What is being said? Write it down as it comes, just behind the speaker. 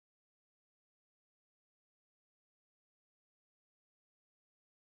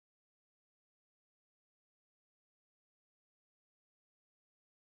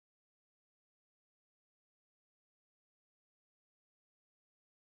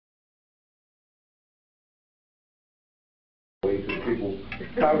To the people,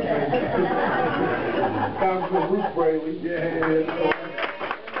 Congressman Bruce Braley,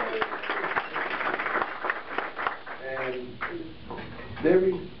 and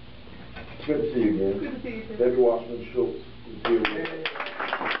Debbie, it's good to see you again. Good to see you too. Debbie Washington Schultz is here.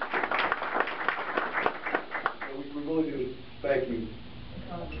 We really do thank you,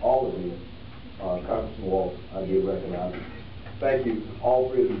 all of you, Congressman Walsh, I do recognize you. Thank you, all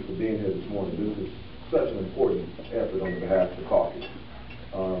three of you, for being here this morning. This is such an important effort on behalf of the caucus.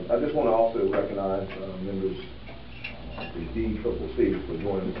 I just want to also recognize members of the DCCC for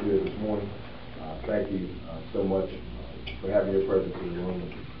joining us here this morning. Thank you so much for having your presence in the room.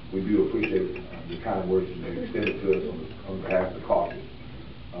 We do appreciate the kind words that you extended to us on behalf of the caucus.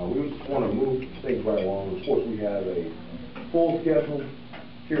 We just want to move things right along. Of course, we have a full schedule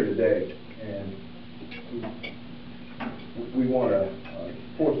here today, and we want to, of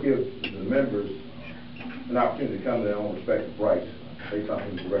course, give the members an opportunity to come to their own respective rights based on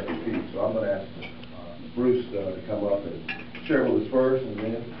who's directly to you. So I'm going to ask Bruce to come up and share with us first, and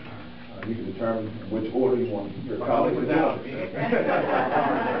then you can determine which order you want your colleagues to do.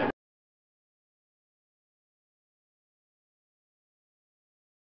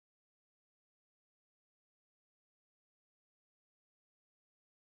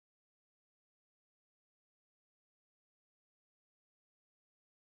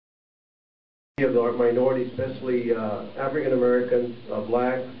 Of our minorities, especially African Americans,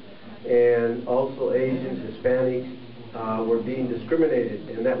 Blacks, and also Asians, Hispanics, were being discriminated,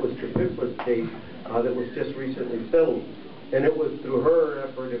 and that was the Pickford case that was just recently settled. And it was through her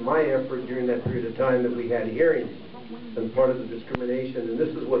effort and my effort during that period of time that we had hearings and part of the discrimination. And this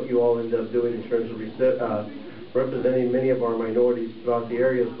is what you all end up doing in terms of representing many of our minorities throughout the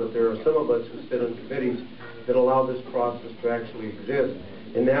areas, but there are some of us who sit on committees that allow this process to actually exist.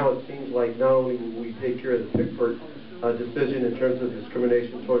 And now it seems like not only will we take care of the Pickford decision in terms of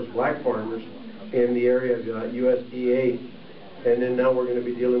discrimination towards black farmers in the area of USDA, and then now we're going to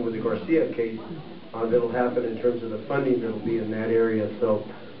be dealing with the Garcia case that will happen in terms of the funding that will be in that area. So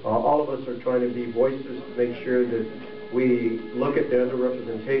all of us are trying to be voices to make sure that we look at the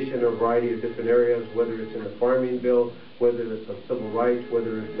underrepresentation in a variety of different areas, whether it's in the farming bill, whether it's on civil rights,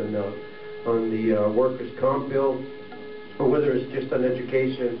 whether it's in on the workers' comp bill, or whether it's just on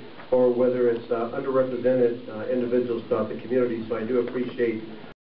education, or whether it's underrepresented individuals throughout the community. So I do appreciate